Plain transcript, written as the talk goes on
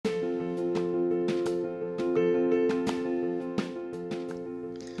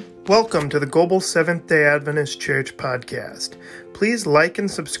Welcome to the Global Seventh-day Adventist Church podcast. Please like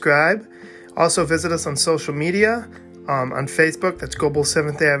and subscribe. Also visit us on social media, on Facebook, that's Global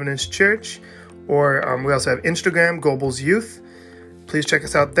Seventh-day Adventist Church, or we also have Instagram, Global's Youth. Please check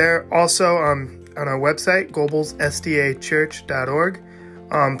us out there. Also on our website, globalsdachurch.org.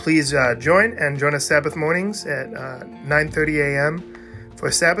 Please join us Sabbath mornings at 9:30 a.m.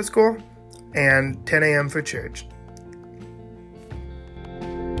 for Sabbath school and 10 a.m. for church.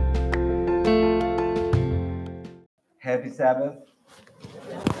 Happy Sabbath.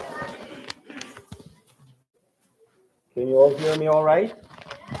 Can you all hear me all right?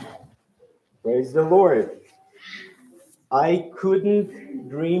 Praise the Lord. I couldn't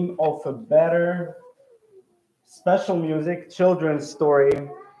dream of a better special music, children's story,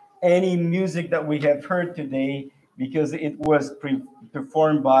 any music that we have heard today, because it was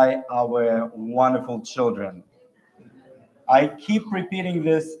performed by our wonderful children. I keep repeating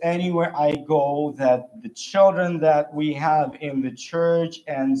this anywhere I go, that the children that we have in the church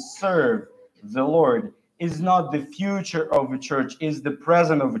and serve the Lord is not the future of a church, is the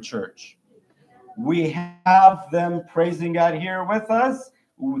present of a church. We have them praising God here with us.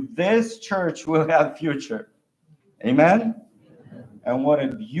 This church will have future. Amen? And what a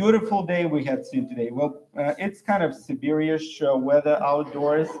beautiful day we have seen today. Well, it's kind of Siberian-ish weather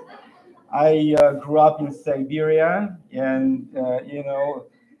outdoors. I grew up in Siberia, and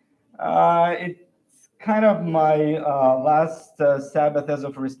it's kind of my last Sabbath as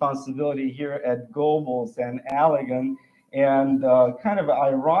of responsibility here at Gobles and Allegan, and kind of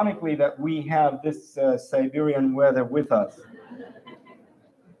ironically that we have this Siberian weather with us.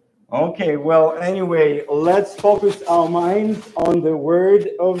 Okay, well, anyway, let's focus our minds on the Word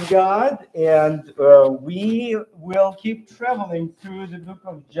of God, and we will keep traveling through the book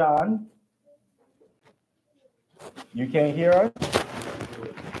of John. You can hear us?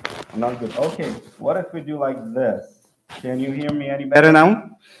 Not good. Okay, what if we do like this? Can you hear me any better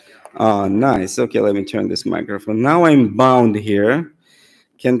now? Oh, nice. Okay, let me turn this microphone. Now I'm bound here.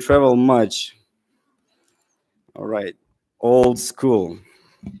 Can travel much. All right. Old school.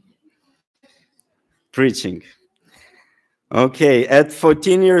 Preaching. Okay, at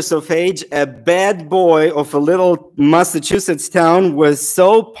 14 years of age, a bad boy of a little Massachusetts town was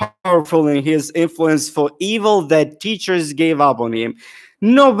so powerful in his influence for evil that teachers gave up on him.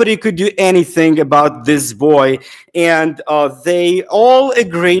 Nobody could do anything about this boy, and they all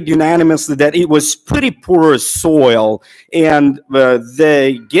agreed unanimously that it was pretty poor soil, and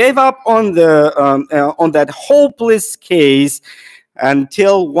they gave up on that hopeless case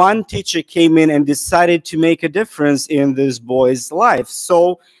until one teacher came in and decided to make a difference in this boy's life.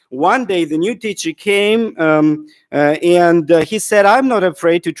 So one day the new teacher came and he said, "I'm not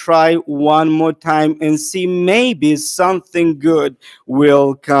afraid to try one more time and see maybe something good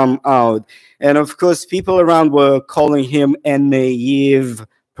will come out." And of course, people around were calling him a naive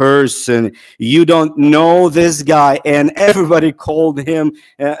person. You don't know this guy, and everybody called him,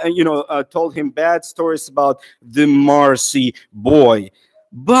 told him bad stories about the Marcy boy.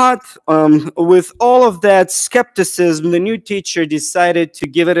 But with all of that skepticism, the new teacher decided to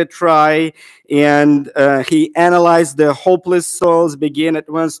give it a try, and he analyzed the hopeless soils, began at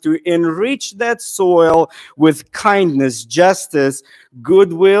once to enrich that soil with kindness, justice,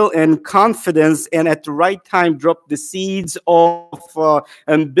 goodwill, and confidence, and at the right time dropped the seeds of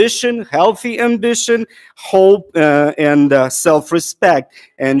ambition, healthy ambition, hope, and self-respect.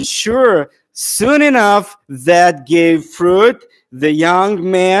 And sure, soon enough, that gave fruit. The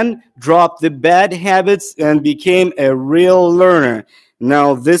young man dropped the bad habits and became a real learner.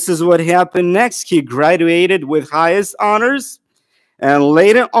 Now, this is what happened next. He graduated with highest honors, and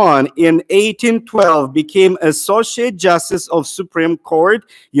later on, in 1812, became Associate Justice of Supreme Court,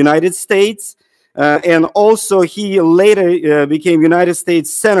 United States. And also, he later became United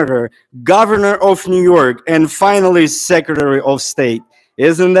States Senator, Governor of New York, and finally, Secretary of State.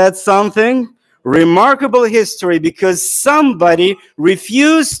 Isn't that something? Remarkable history, because somebody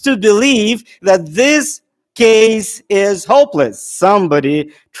refused to believe that this case is hopeless.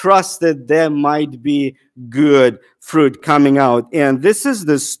 Somebody trusted there might be good fruit coming out. And this is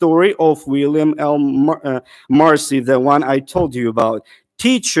the story of William L. Marcy, the one I told you about.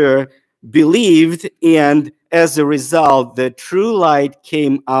 Teacher believed, and as a result, the true light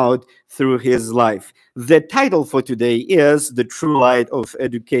came out through his life. The title for today is The True Light of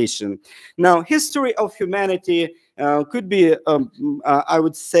Education. Now, history of humanity could be, I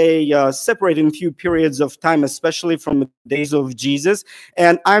would say, separated in few periods of time, especially from the days of Jesus.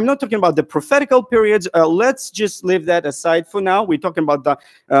 And I'm not talking about the prophetical periods. Let's just leave that aside for now. We're talking about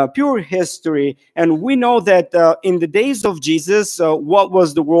the pure history. And we know that in the days of Jesus, what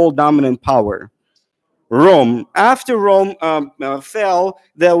was the world dominant power? Rome. After Rome fell,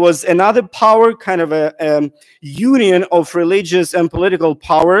 there was another power, kind of a union of religious and political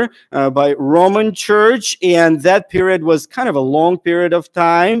power by Roman Church, and that period was kind of a long period of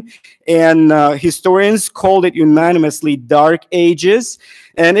time, and historians called it unanimously Dark Ages.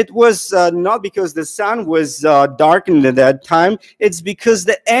 And it was not because the sun was darkened at that time, it's because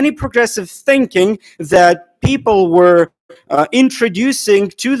any progressive thinking that people were introducing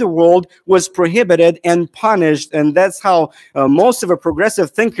to the world was prohibited and punished. And that's how most of the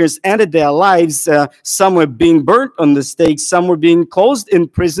progressive thinkers ended their lives. Some were being burnt on the stakes, some were being closed in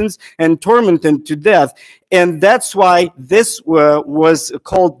prisons and tormented to death. And that's why this was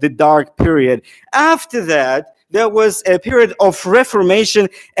called the Dark Period. After that, there was a period of Reformation,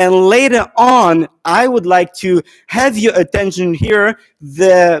 and later on, I would like to have your attention here,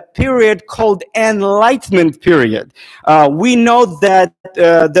 the period called Enlightenment period. We know that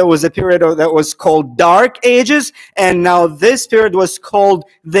there was a period that was called Dark Ages, and now this period was called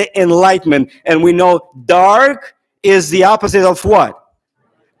the Enlightenment. And we know dark is the opposite of what?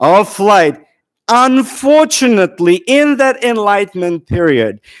 Of light. Unfortunately, in that Enlightenment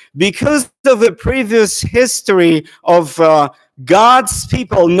period, because of the previous history of God's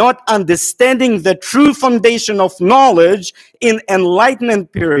people not understanding the true foundation of knowledge in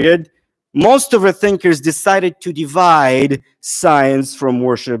Enlightenment period, most of the thinkers decided to divide science from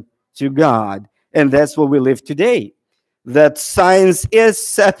worship to God. And that's what we live today. That science is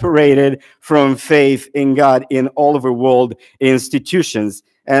separated from faith in God in all of the world institutions.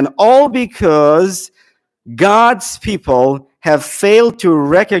 And all because God's people have failed to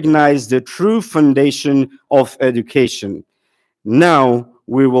recognize the true foundation of education. Now,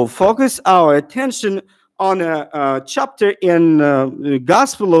 we will focus our attention on a chapter in the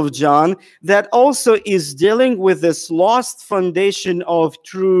Gospel of John that also is dealing with this lost foundation of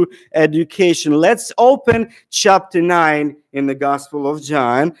true education. Let's open chapter 9 in the Gospel of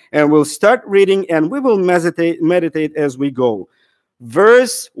John, and we'll start reading, and we will meditate as we go.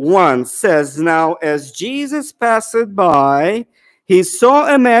 Verse 1 says, "Now as Jesus passed by, he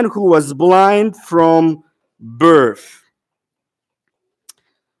saw a man who was blind from birth."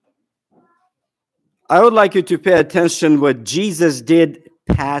 I would like you to pay attention what Jesus did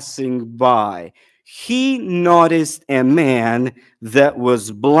passing by. He noticed a man that was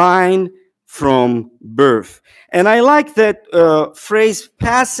blind from birth. And I like that phrase,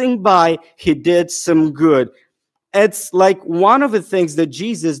 passing by, he did some good. It's like one of the things that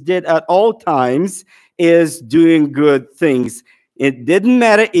Jesus did at all times is doing good things. It didn't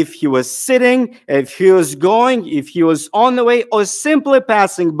matter if he was sitting, if he was going, if he was on the way, or simply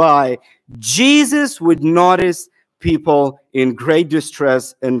passing by. Jesus would notice people in great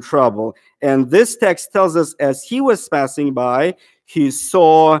distress and trouble. And this text tells us as he was passing by, he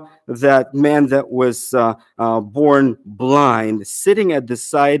saw that man that was born blind sitting at the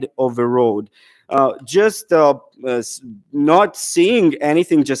side of the road. Not seeing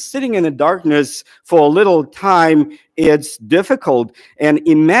anything, just sitting in the darkness for a little time, it's difficult. And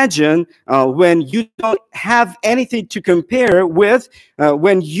imagine when you don't have anything to compare with,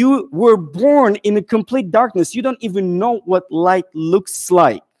 when you were born in a complete darkness, you don't even know what light looks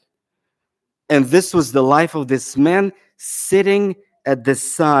like. And this was the life of this man sitting at the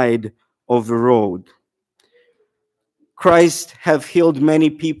side of the road. Christ have healed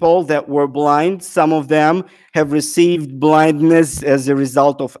many people that were blind. Some of them have received blindness as a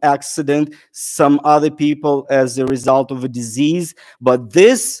result of accident. Some other people as a result of a disease. But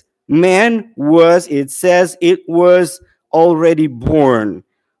this man was, it says, it was already born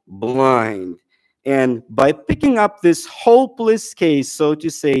blind. And by picking up this hopeless case, so to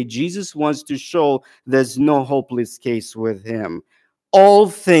say, Jesus wants to show there's no hopeless case with him. All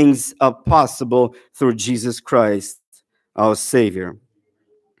things are possible through Jesus Christ, our Savior.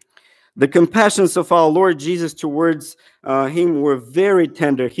 The compassions of our Lord Jesus towards him were very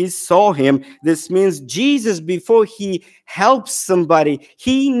tender. He saw him. This means Jesus, before he helps somebody,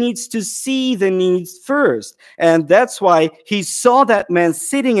 he needs to see the needs first. And that's why he saw that man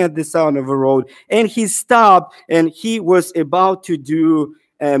sitting at the side of a road, and he stopped, and he was about to do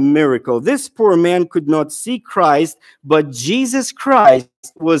a miracle. This poor man could not see Christ, but Jesus Christ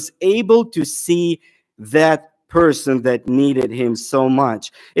was able to see that person that needed him so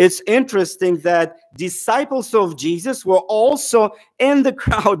much. It's interesting that disciples of Jesus were also in the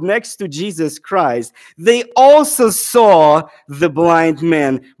crowd next to Jesus Christ. They also saw the blind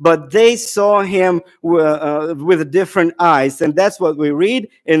man, but they saw him with different eyes. And that's what we read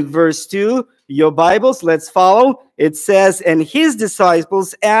in verse 2. Your Bibles, let's follow. It says, and his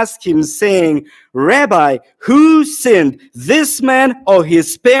disciples asked him, saying, Rabbi, who sinned, this man or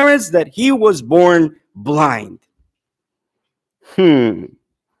his parents, that he was born blind?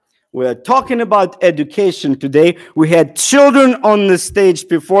 We are talking about education today. We had children on the stage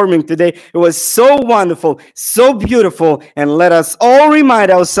performing today. It was so wonderful, so beautiful. And let us all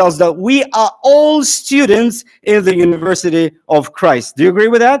remind ourselves that we are all students in the University of Christ. Do you agree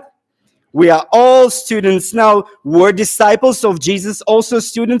with that? We are all students. Now, were disciples of Jesus also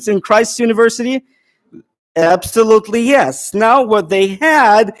students in Christ's University? Absolutely, yes. Now, what they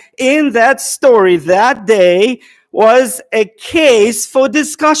had in that story that day was a case for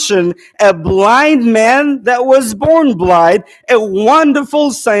discussion. A blind man that was born blind, a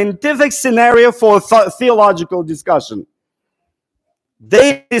wonderful scientific scenario for theological discussion.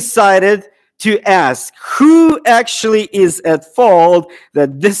 They decided to ask, who actually is at fault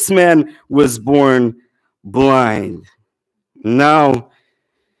that this man was born blind? Now,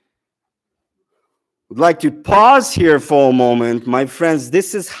 I'd like to pause here for a moment. My friends,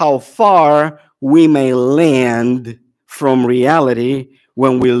 this is how far we may land from reality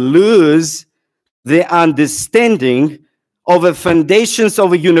when we lose the understanding of the foundations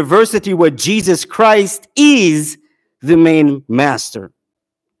of a university where Jesus Christ is the main master.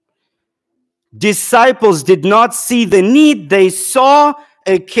 Disciples did not see the need. They saw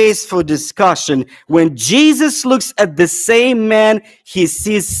a case for discussion. When Jesus looks at the same man, he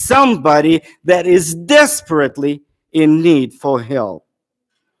sees somebody that is desperately in need for help.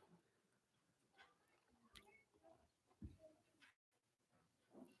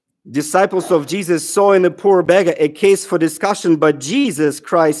 Disciples of Jesus saw in the poor beggar a case for discussion, but Jesus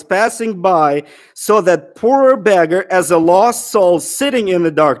Christ, passing by, saw that poor beggar as a lost soul sitting in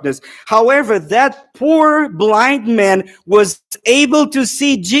the darkness. However, that poor blind man was able to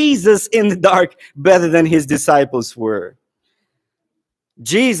see Jesus in the dark better than his disciples were.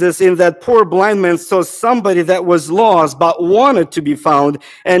 Jesus, in that poor blind man, saw somebody that was lost but wanted to be found,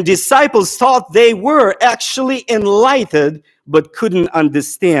 and disciples thought they were actually enlightened but couldn't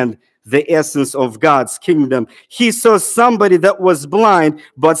understand the essence of God's kingdom. He saw somebody that was blind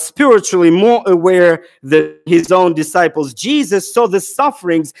but spiritually more aware than his own disciples. Jesus saw the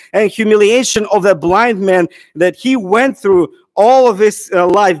sufferings and humiliation of that blind man that he went through all of his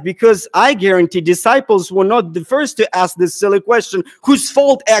life, because I guarantee disciples were not the first to ask this silly question, whose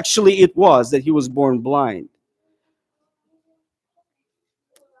fault actually it was that he was born blind.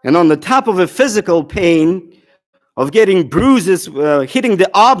 And on the top of a physical pain of getting bruises, hitting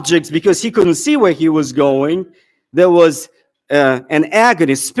the objects because he couldn't see where he was going, there was an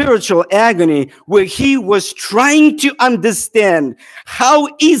agony, spiritual agony, where he was trying to understand, how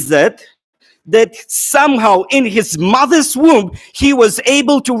is it that somehow in his mother's womb he was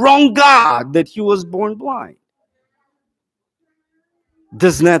able to wrong God, that he was born blind?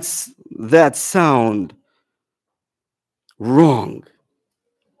 Does not that sound wrong?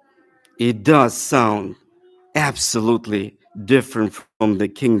 It does sound absolutely different from the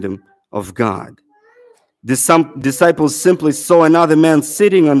kingdom of God. The disciples simply saw another man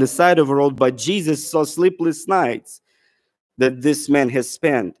sitting on the side of a road, but Jesus saw sleepless nights that this man has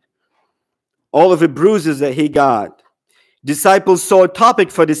spent, all of the bruises that he got. Disciples saw a topic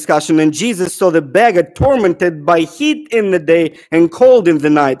for discussion, and Jesus saw the beggar tormented by heat in the day and cold in the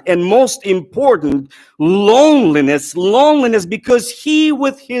night. And most important, loneliness, because he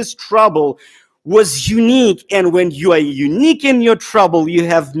with his trouble was unique. And when you are unique in your trouble, you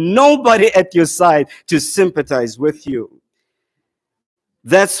have nobody at your side to sympathize with you.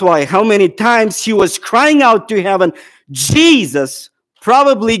 That's why how many times he was crying out to heaven, Jesus,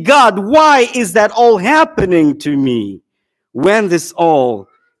 probably God, why is that all happening to me? When this all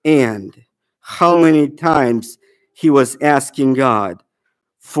end? How many times he was asking God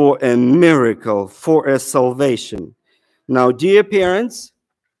for a miracle, for a salvation. Now, dear parents,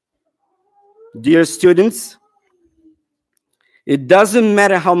 dear students, it doesn't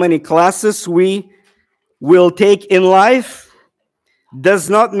matter how many classes we will take in life, does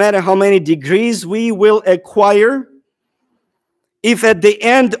not matter how many degrees we will acquire, if at the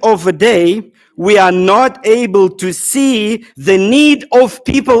end of the day we are not able to see the need of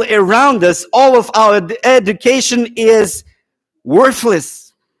people around us, all of our education is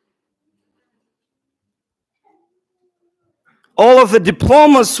worthless. All of the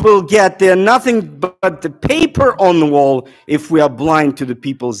diplomas we'll get, they're nothing but the paper on the wall if we are blind to the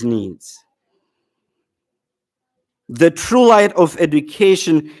people's needs. The true light of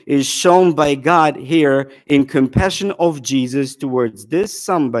education is shown by God here in compassion of Jesus towards this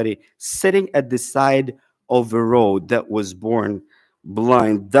somebody sitting at the side of the road that was born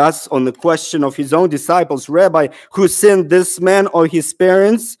blind. Thus, on the question of his own disciples, Rabbi, who sinned, this man or his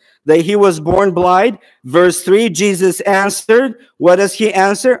parents, that he was born blind? Verse 3, Jesus answered. What does he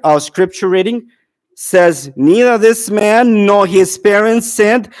answer? Our scripture reading says, neither this man nor his parents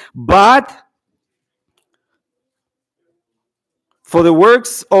sinned, but for the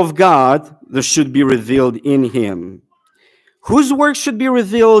works of God that should be revealed in him. Whose works should be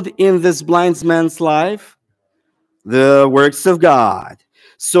revealed in this blind man's life? The works of God.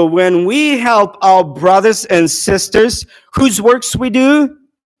 So when we help our brothers and sisters, whose works we do?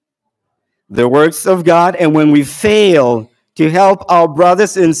 The works of God. And when we fail to help our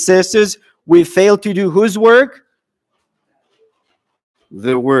brothers and sisters, we fail to do whose work?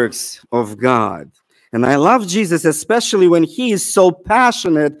 The works of God. And I love Jesus, especially when he is so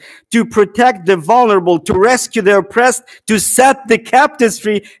passionate to protect the vulnerable, to rescue the oppressed, to set the captives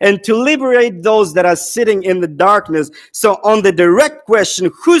free, and to liberate those that are sitting in the darkness. So on the direct question,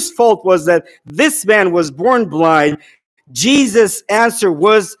 whose fault was that this man was born blind? Jesus' answer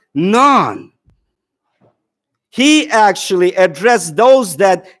was none. He actually addressed those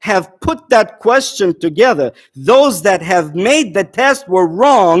that have put that question together. Those that have made the test were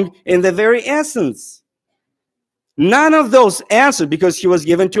wrong in the very essence. None of those answered because he was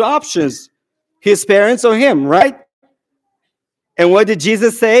given two options, his parents or him, right? And what did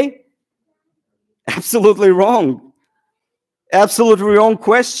Jesus say? Absolutely wrong. Absolutely wrong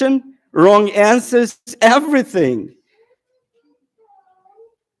question, wrong answers, everything.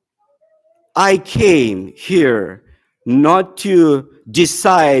 I came here not to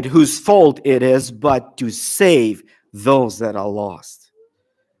decide whose fault it is, but to save those that are lost.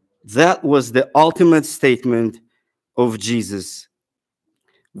 That was the ultimate statement of Jesus.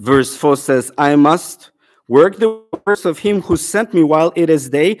 Verse 4 says, I must work the works of him who sent me while it is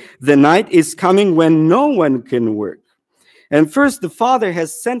day. The night is coming when no one can work. And first, the Father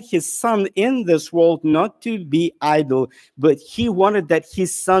has sent his Son in this world not to be idle, but he wanted that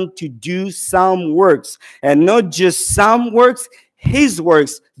his Son to do some works. And not just some works, his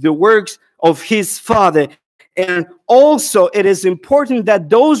works, the works of his Father. And also, it is important that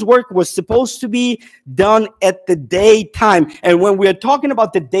those work was supposed to be done at the daytime. And when we are talking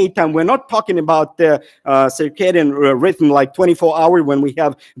about the daytime, we're not talking about the circadian rhythm, like 24 hours when we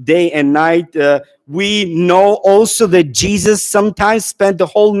have day and night. We know also that Jesus sometimes spent the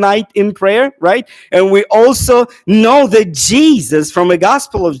whole night in prayer, right? And we also know that Jesus, from the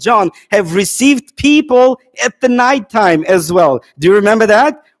Gospel of John, have received people at the nighttime as well. Do you remember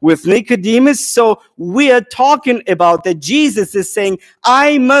that? With Nicodemus. So we are talking about that Jesus is saying,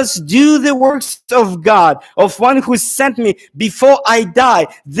 I must do the works of God, of one who sent me before I die.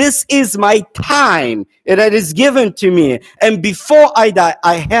 This is my time that is given to me. And before I die,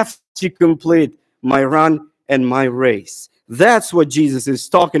 I have to complete my run and my race. That's what Jesus is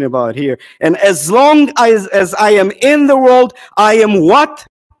talking about here. And as long as I am in the world, I am what?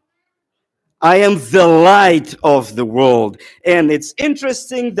 I am the light of the world. And it's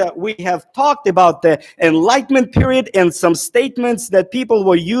interesting that we have talked about the Enlightenment period and some statements that people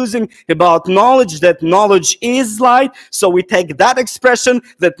were using about knowledge, that knowledge is light. So we take that expression,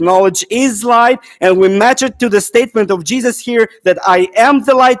 that knowledge is light, and we match it to the statement of Jesus here, that I am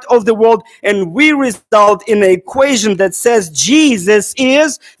the light of the world. And we result in an equation that says Jesus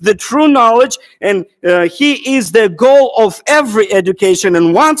is the true knowledge, and he is the goal of every education.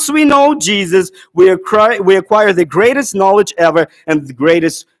 And once we know Jesus, we acquire the greatest knowledge ever and the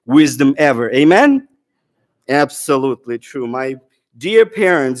greatest wisdom ever. Amen? Absolutely true. My dear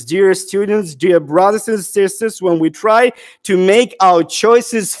parents, dear students, dear brothers and sisters, when we try to make our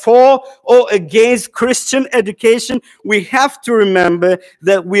choices for or against Christian education, we have to remember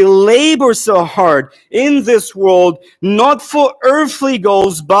that we labor so hard in this world, not for earthly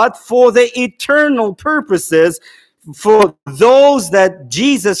goals, but for the eternal purposes, for those that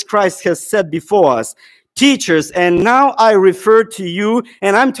Jesus Christ has set before us. Teachers, and now I refer to you,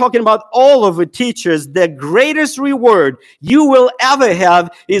 and I'm talking about all of the teachers. The greatest reward you will ever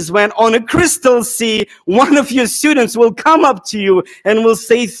have is when on a crystal sea, one of your students will come up to you and will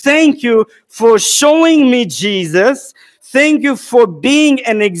say, thank you for showing me Jesus. Thank you for being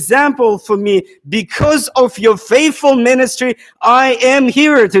an example for me. Because of your faithful ministry, I am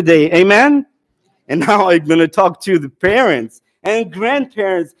here today. Amen? And now I'm going to talk to the parents. and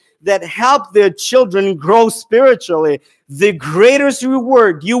grandparents that help their children grow spiritually, the greatest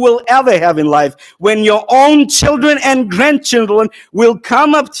reward you will ever have in life when your own children and grandchildren will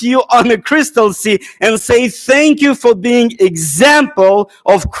come up to you on a crystal sea and say, thank you for being example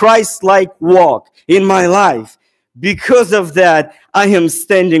of Christ-like walk in my life. Because of that, I am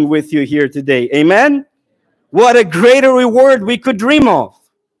standing with you here today. Amen? What a greater reward we could dream of.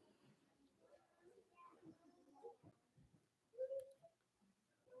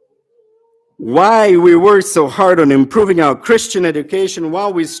 Why we work so hard on improving our Christian education,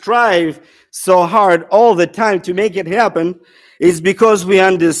 while we strive so hard all the time to make it happen, is because we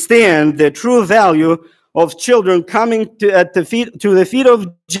understand the true value of children coming to the feet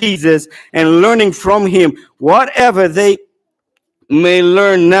of Jesus and learning from him. Whatever they may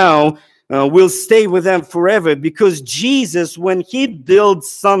learn now will stay with them forever, because Jesus, when he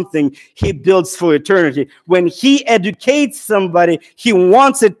builds something, he builds for eternity. When he educates somebody, he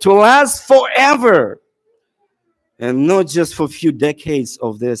wants it to last forever, and not just for a few decades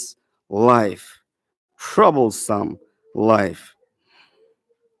of this life, troublesome life.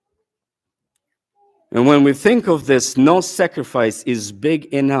 And when we think of this, no sacrifice is big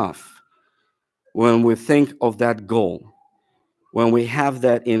enough when we think of that goal, when we have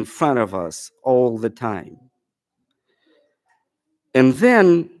that in front of us all the time. And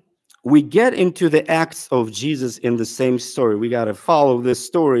then we get into the acts of Jesus in the same story. We got to follow this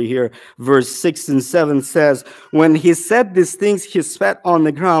story here. Verse 6 and 7 says, when he said these things, he spat on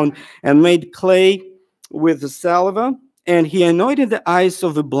the ground and made clay with the saliva, and he anointed the eyes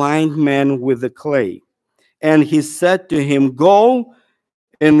of the blind man with the clay. And he said to him, go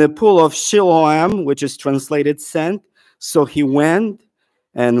in the pool of Siloam, which is translated sent. So he went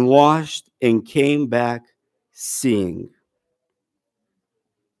and washed and came back seeing.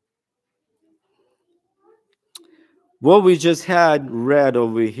 What we just had read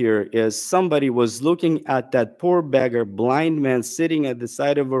over here is somebody was looking at that poor beggar, blind man sitting at the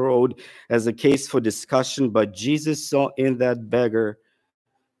side of a road as a case for discussion, but Jesus saw in that beggar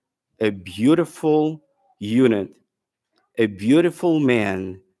a beautiful unit, a beautiful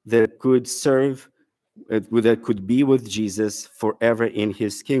man that could serve, that could be with Jesus forever in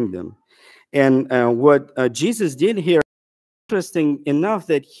his kingdom. And what Jesus did here, interesting enough,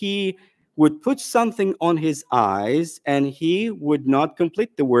 that he would put something on his eyes and he would not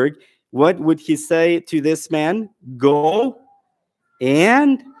complete the work. What would he say to this man? Go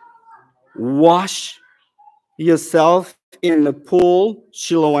and wash yourself in the pool,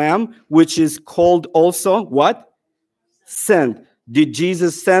 Siloam, which is called also what? Sent. Did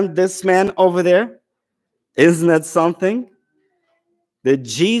Jesus send this man over there? Isn't that something? That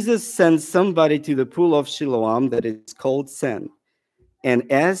Jesus sent somebody to the pool of Siloam that is called sent.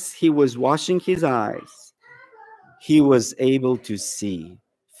 And as he was washing his eyes, he was able to see,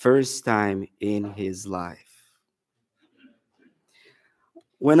 first time in his life.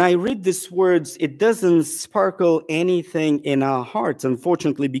 When I read these words, it doesn't sparkle anything in our hearts,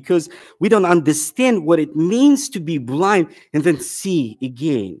 unfortunately, because we don't understand what it means to be blind and then see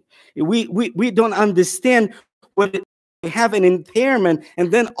again. We don't understand what it have an impairment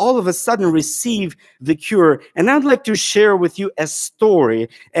and then all of a sudden receive the cure. And I'd like to share with you a story,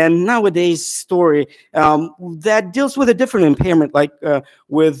 and nowadays story that deals with a different impairment, like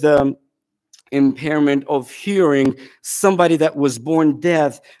with impairment of hearing. Somebody that was born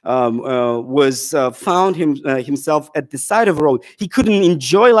deaf was found himself at the side of a road. He couldn't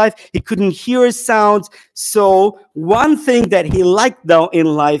enjoy life. He couldn't hear sounds. So one thing that he liked, though, in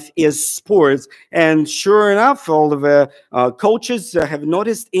life is sports. And sure enough, all of the coaches have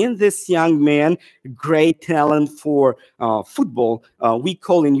noticed in this young man great talent for football. We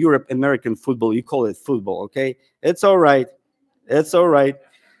call in Europe American football. You call it football, okay? It's all right. It's all right.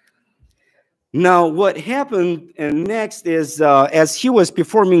 Now, what happened next is, as he was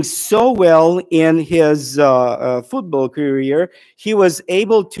performing so well in his football career, he was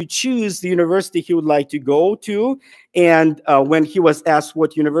able to choose the university he would like to go to. And when he was asked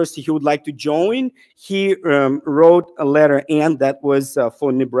what university he would like to join, he wrote a letter, and that was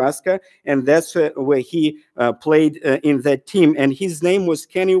for Nebraska. And that's where he played in that team. And his name was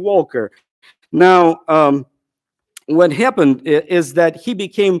Kenny Walker. Now, what happened is that he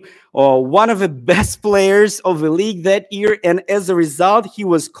became one of the best players of the league that year, and as a result, he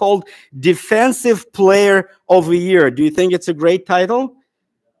was called Defensive Player of the Year. Do you think it's a great title?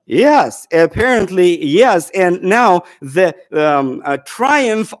 Yes, apparently, yes. And now the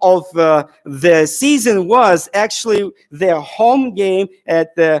triumph of the season was actually their home game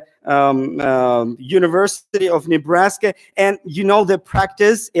at the University of Nebraska. And you know, the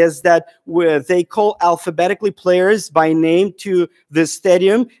practice is that they call alphabetically players by name to the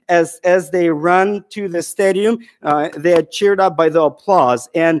stadium. As they run to the stadium, they are cheered up by the applause.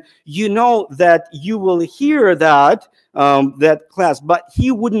 And you know that you will hear that that class, but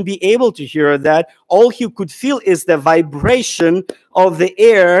he wouldn't be able to hear that. All he could feel is the vibration of the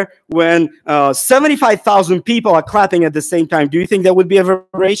air when 75,000 people are clapping at the same time. Do you think that would be a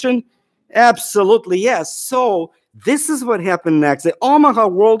vibration? Absolutely, yes. So this is what happened next. The Omaha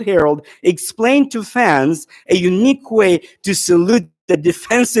World Herald explained to fans a unique way to salute the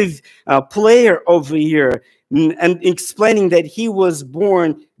defensive player of the year, and explaining that he was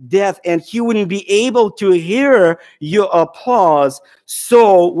born deaf and he wouldn't be able to hear your applause.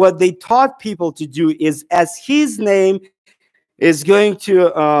 So what they taught people to do is, as his name is going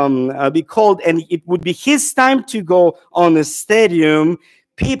to be called and it would be his time to go on the stadium,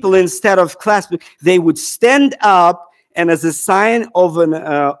 people, instead of clapping, they would stand up, and as a sign of an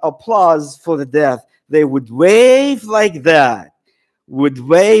applause for the deaf, they would wave like that.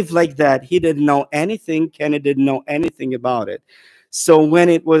 He didn't know anything. Kenny didn't know anything about it. So when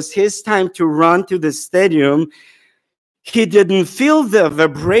it was his time to run to the stadium, he didn't feel the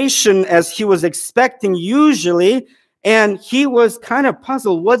vibration as he was expecting usually, and he was kind of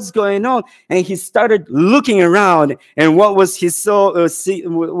puzzled, what's going on? And he started looking around, and what was he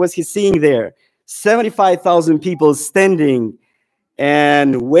seeing there? 75,000 people standing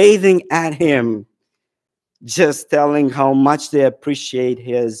and waving at him, just telling how much they appreciate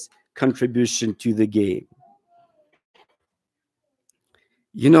his contribution to the game.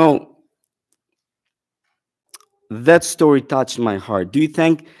 You know, that story touched my heart. Do you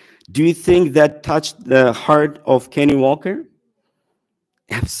think that touched the heart of Kenny Walker?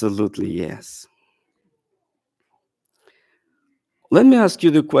 Absolutely, yes. Let me ask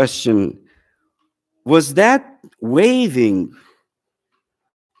you the question. Was that waving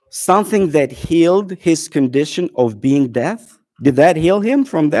something that healed his condition of being deaf? Did that heal him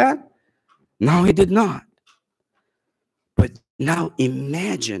from that? No, it did not. But now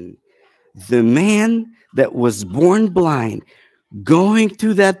imagine the man that was born blind going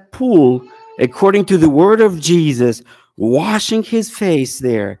to that pool, according to the word of Jesus, washing his face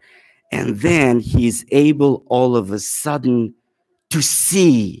there, and then he's able all of a sudden to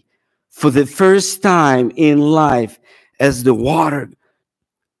see for the first time in life, as the water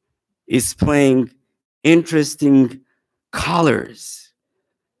is playing interesting colors,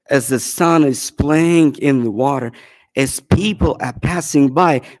 as the sun is playing in the water, as people are passing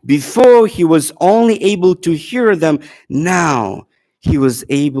by. Before, he was only able to hear them. Now he was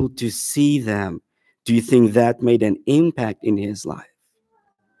able to see them. Do you think that made an impact in his life?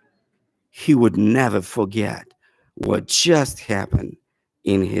 He would never forget what just happened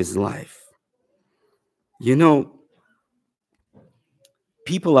in his life. You know,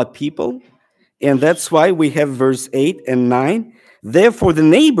 people are people, and that's why we have verse 8 and 9. Therefore, the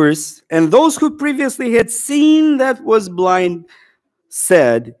neighbors and those who previously had seen that was blind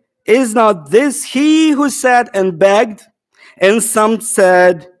said, "Is not this he who sat and begged?" And some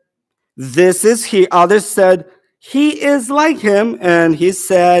said, "This is he." Others said, "He is like him." And he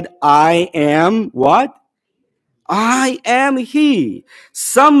said, "I am" what? "I am he."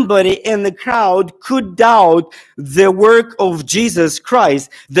 Somebody in the crowd could doubt the work of Jesus Christ,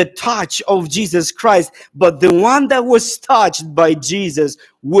 the touch of Jesus Christ, but the one that was touched by Jesus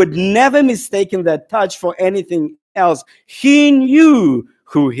would never mistake that touch for anything else. He knew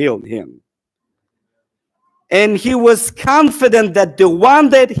who healed him. And he was confident that the one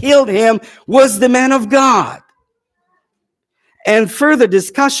that healed him was the man of God. And further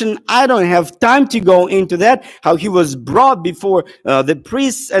discussion, I don't have time to go into that, how he was brought before the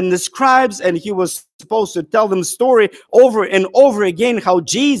priests and the scribes, and he was supposed to tell them story over and over again, how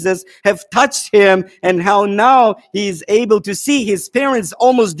Jesus have touched him, and how now he's able to see. His parents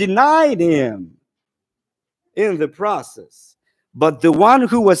almost denied him in the process. But the one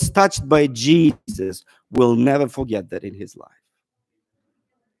who was touched by Jesus will never forget that in his life.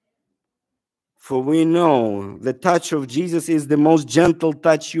 For we know the touch of Jesus is the most gentle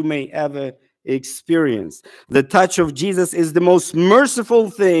touch you may ever experience. The touch of Jesus is the most merciful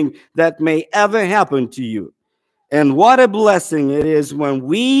thing that may ever happen to you. And what a blessing it is when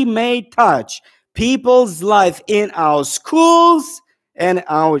we may touch people's life in our schools and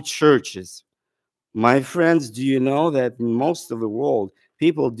our churches. My friends, do you know that in most of the world,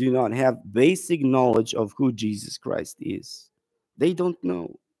 people do not have basic knowledge of who Jesus Christ is? They don't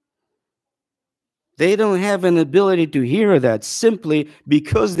know. They don't have an ability to hear that simply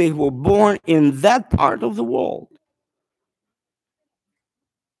because they were born in that part of the world.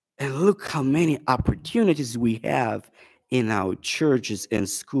 And look how many opportunities we have in our churches and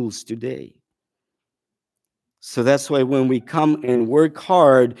schools today. So that's why when we come and work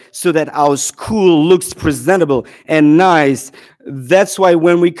hard so that our school looks presentable and nice, that's why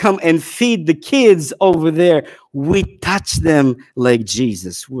when we come and feed the kids over there, we touch them like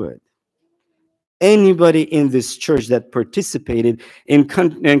Jesus would. Anybody in this church that participated and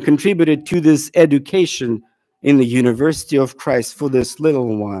contributed to this education in the University of Christ for these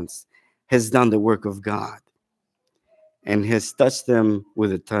little ones has done the work of God and has touched them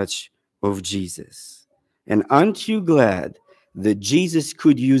with a touch of Jesus. And aren't you glad that Jesus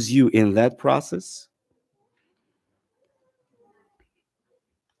could use you in that process?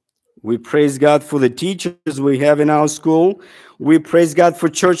 We praise God for the teachers we have in our school. We praise God for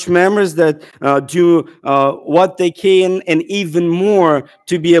church members that do what they can and even more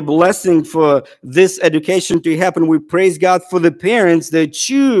to be a blessing for this education to happen. We praise God for the parents that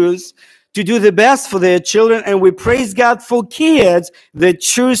choose to do the best for their children. And we praise God for kids that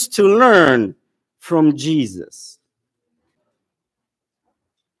choose to learn from Jesus.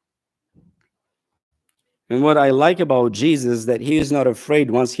 And what I like about Jesus is that he is not afraid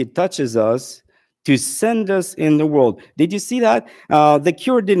once he touches us to send us in the world. Did you see that? The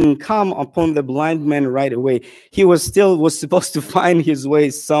cure didn't come upon the blind man right away. He was supposed to find his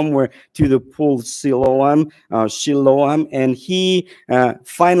way somewhere to the pool Siloam, and he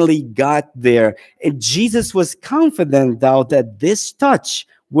finally got there. And Jesus was confident now that this touch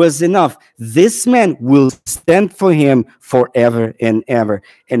was enough. This man will stand for him forever and ever.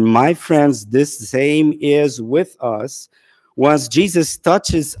 And my friends, this same is with us. Once Jesus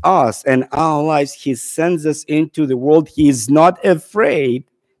touches us and our lives, he sends us into the world. He is not afraid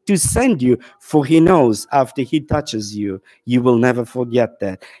to send you, for he knows after he touches you, you will never forget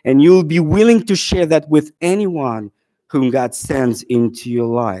that. And you'll be willing to share that with anyone whom God sends into your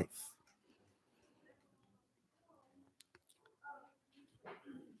life.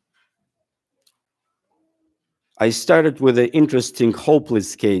 I started with an interesting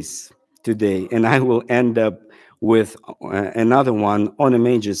hopeless case today, and I will end up with another one on a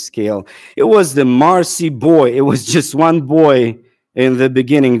major scale. It was the Marcy boy. It was just one boy in the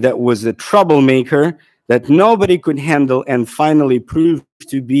beginning that was a troublemaker that nobody could handle and finally proved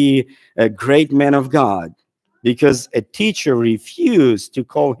to be a great man of God because a teacher refused to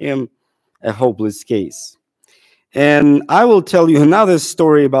call him a hopeless case. And I will tell you another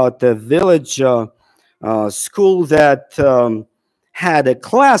story about the village school that had a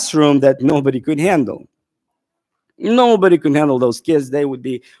classroom that nobody could handle. Nobody could handle those kids. They would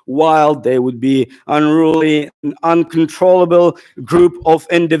be wild. They would be unruly, an uncontrollable group of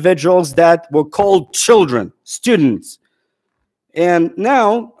individuals that were called children, students. And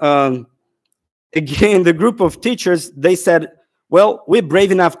now, again, the group of teachers, they said, well, we're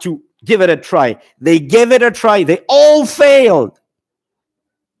brave enough to give it a try. They gave it a try. They all failed.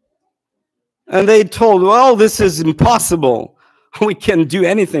 And they told, well, this is impossible. We can't do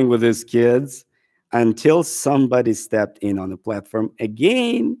anything with these kids. Until somebody stepped in on the platform.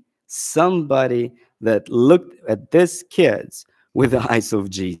 Again, somebody that looked at these kids with the eyes of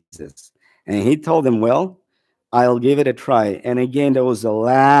Jesus. And he told them, well, I'll give it a try. And again, there was a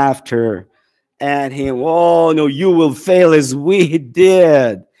laughter at him. Oh, no, you will fail as we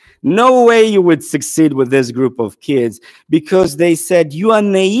did. No way you would succeed with this group of kids because they said, you are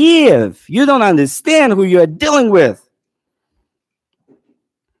naive. You don't understand who you are dealing with.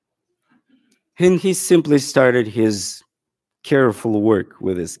 And he simply started his careful work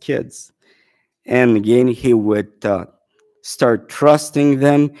with his kids. And again, he would start trusting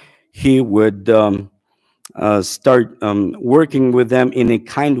them. He would start working with them in a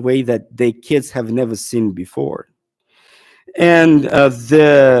kind way that the kids have never seen before. And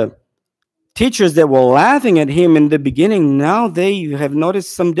the teachers that were laughing at him in the beginning, now they have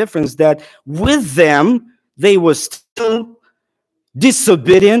noticed some difference that with them, they were still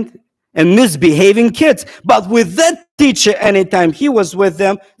disobedient and misbehaving kids. But with that teacher, anytime he was with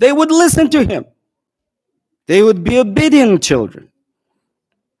them, they would listen to him. They would be obedient children.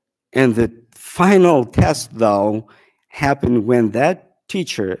 And the final test, though, happened when that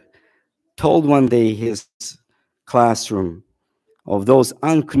teacher told one day his classroom of those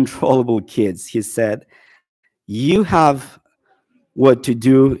uncontrollable kids, he said, you have what to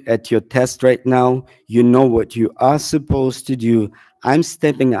do at your test right now. You know what you are supposed to do. I'm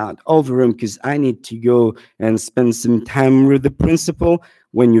stepping out of the room because I need to go and spend some time with the principal.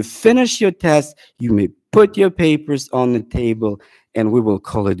 When you finish your test, you may put your papers on the table and we will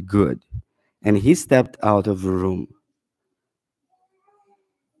call it good. And he stepped out of the room.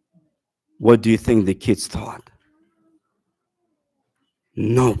 What do you think the kids thought?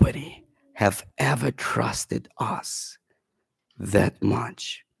 nobody have ever trusted us that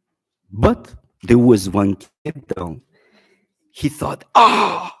much. But there was one kid, though. He thought,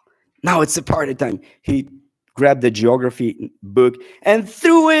 now it's a party time. He grabbed the geography book and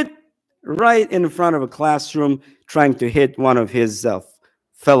threw it right in front of a classroom, trying to hit one of his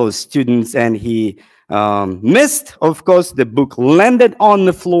fellow students. And he missed. Of course, the book landed on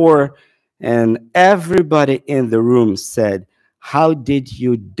the floor, and everybody in the room said, "How did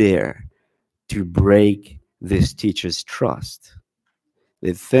you dare to break this teacher's trust?"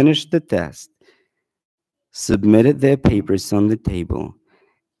 They finished the test, submitted their papers on the table,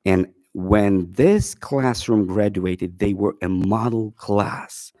 and when this classroom graduated, they were a model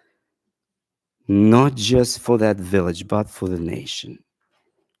class, not just for that village, but for the nation,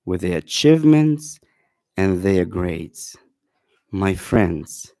 with their achievements and their grades. My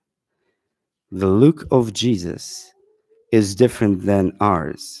friends, the look of Jesus is different than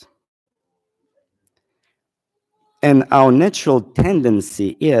ours. And our natural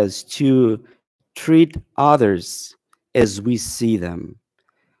tendency is to treat others as we see them.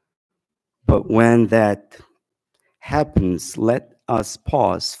 But when that happens, let us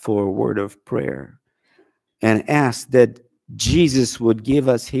pause for a word of prayer and ask that Jesus would give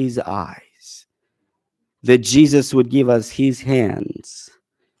us his eyes, that Jesus would give us his hands,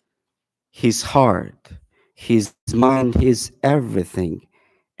 his heart, his mind, his everything,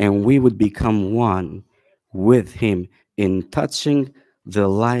 and we would become one with him in touching the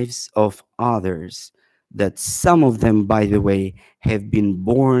lives of others, that some of them, by the way, have been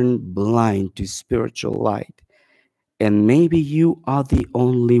born blind to spiritual light. And maybe you are the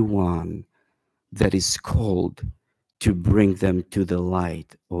only one that is called to bring them to the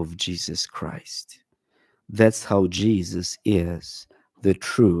light of Jesus Christ. That's how Jesus is the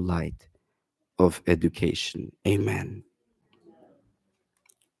true light of education. Amen.